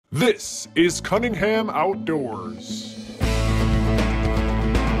This is Cunningham Outdoors.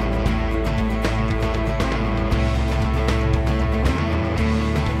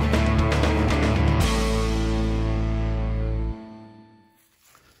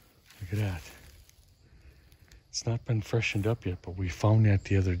 Look at that. It's not been freshened up yet, but we found that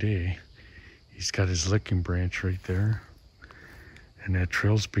the other day. He's got his licking branch right there. And that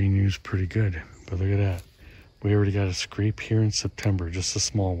trail's being used pretty good. But look at that. We already got a scrape here in September, just a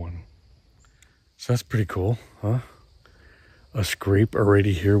small one. So that's pretty cool, huh? A scrape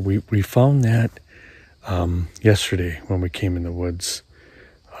already here. We found that yesterday when we came in the woods.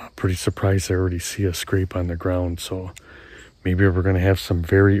 Pretty surprised I already see a scrape on the ground. So maybe we're going to have some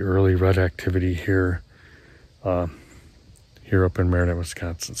very early rut activity here, here up in Meriden,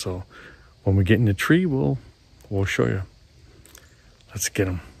 Wisconsin. So when we get in the tree, we'll show you. Let's get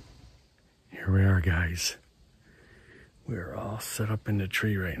them. Here we are, guys. We're all set up in the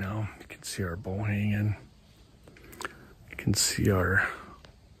tree right now. You can see our bow hanging. You can see our,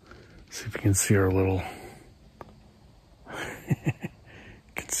 see if you can see our little, you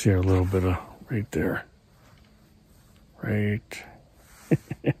can see our little bit of right there. Right,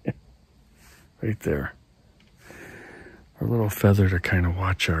 right there. Our little feather to kind of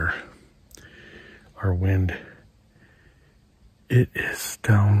watch our wind. It is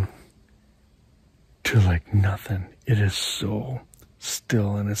down to like nothing. It is so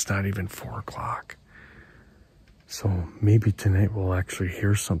still, and it's not even 4 o'clock. So maybe tonight we'll actually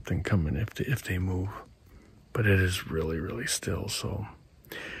hear something coming if they move. But it is really, really still. So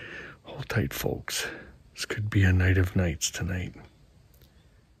hold tight, folks. This could be a night of nights tonight.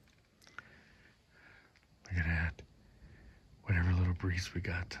 Look at that. Whatever little breeze we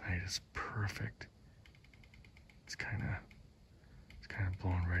got tonight is perfect. It's kind of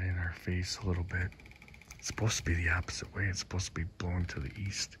blowing right in our face a little bit. It's supposed to be the opposite way. It's supposed to be blowing to the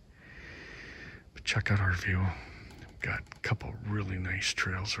east. But check out our view. We've got a couple really nice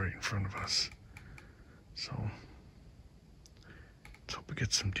trails right in front of us. So let's hope we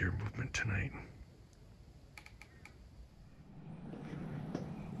get some deer movement tonight.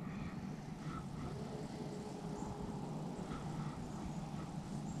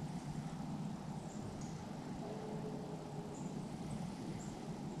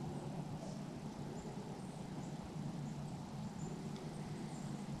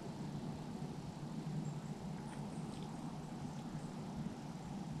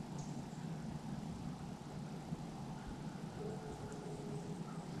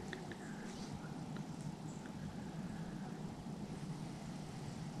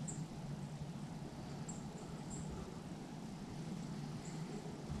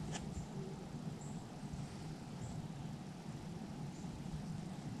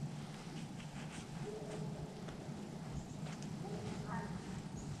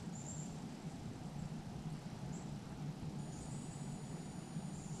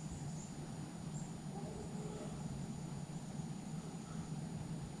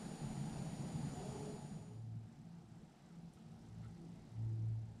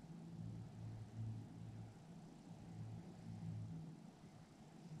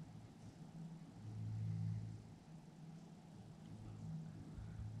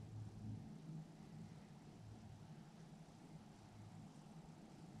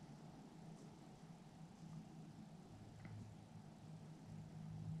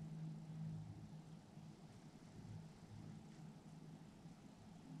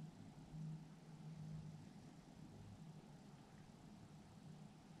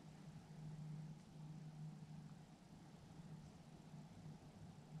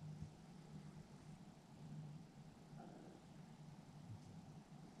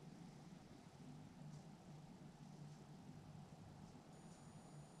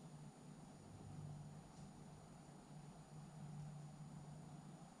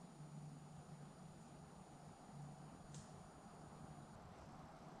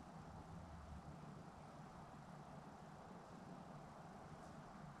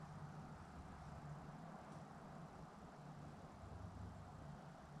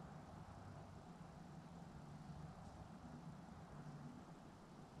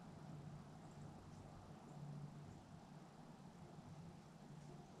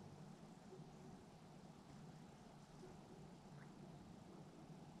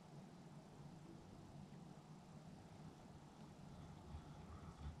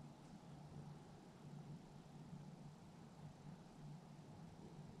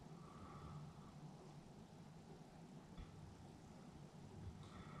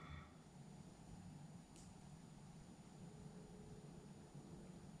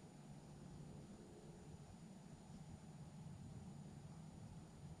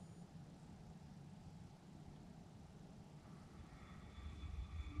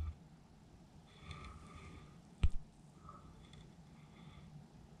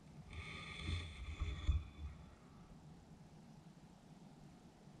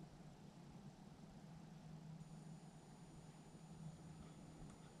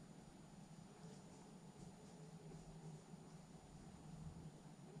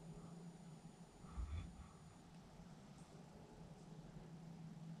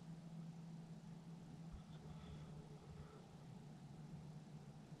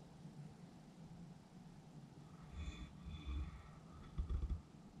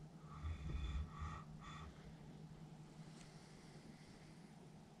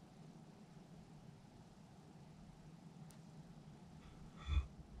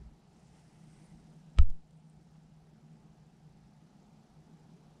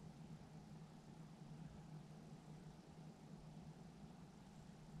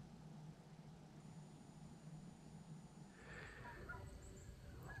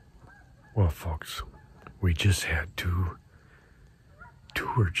 folks, we just had two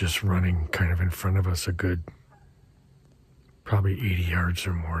were just running kind of in front of us a good probably 80 yards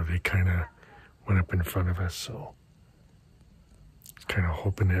or more. They kind of went up in front of us, so kind of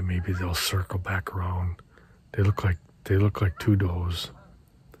hoping that maybe they'll circle back around. They look like two does,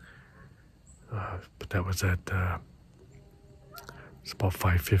 but that was at it's about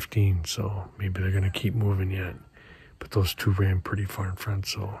 5:15, so maybe they're gonna keep moving yet. But those two ran pretty far in front,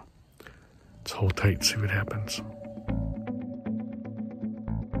 so let's hold tight and see what happens.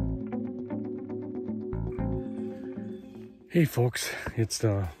 Hey folks, it's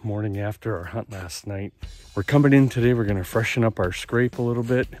the morning after our hunt last night. We're coming in today, we're gonna freshen up our scrape a little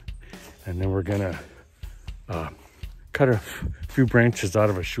bit, and then we're gonna cut a few branches out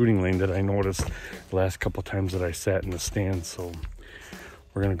of a shooting lane that I noticed the last couple times that I sat in the stand. So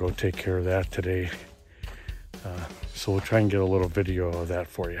we're gonna go take care of that today. So we'll try and get a little video of that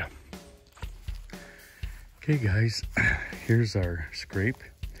for you. Okay guys, here's our scrape.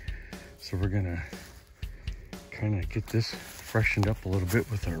 So we're gonna kind of get this freshened up a little bit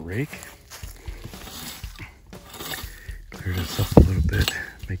with our rake. Clear this up a little bit,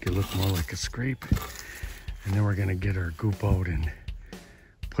 make it look more like a scrape. And then we're gonna get our goop out and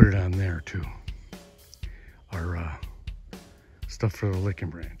put it on there too. Our stuff for the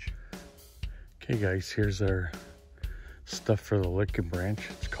licking branch. Okay guys, here's our stuff for the licking branch.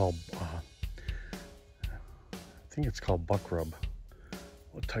 It's called, I think it's called buck rub.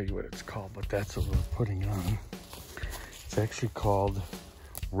 I'll tell you what it's called, but that's what we're putting on. It's actually called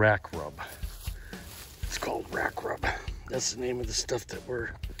rack rub. It's called rack rub. That's the name of the stuff that we're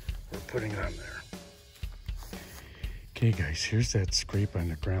putting on there. Okay guys, here's that scrape on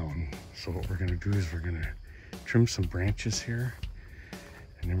the ground. So what we're gonna do is we're gonna trim some branches here,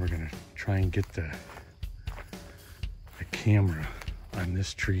 and then we're gonna try and get the camera on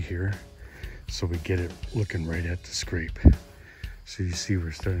this tree here so we get it looking right at the scrape. So you see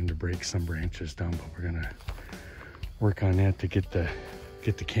we're starting to break some branches down, but we're gonna work on that to get the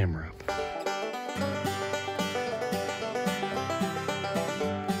camera up.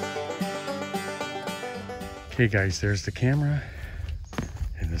 Okay guys, there's the camera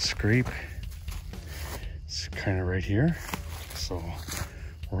and the scrape. It's kind of right here. So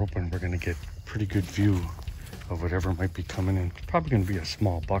we're hoping we're gonna get a pretty good view of whatever might be coming in. It's probably gonna be a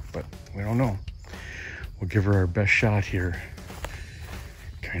small buck, but we don't know. We'll give her our best shot here.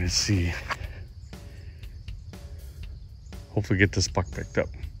 Kind of see. Hopefully get this buck picked up.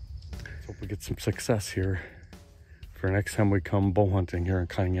 Hope we get some success here for next time we come bow hunting here in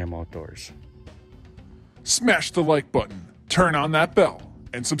Cunningham Outdoors. Smash the like button, turn on that bell,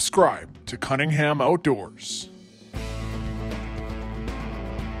 and subscribe to Cunningham Outdoors.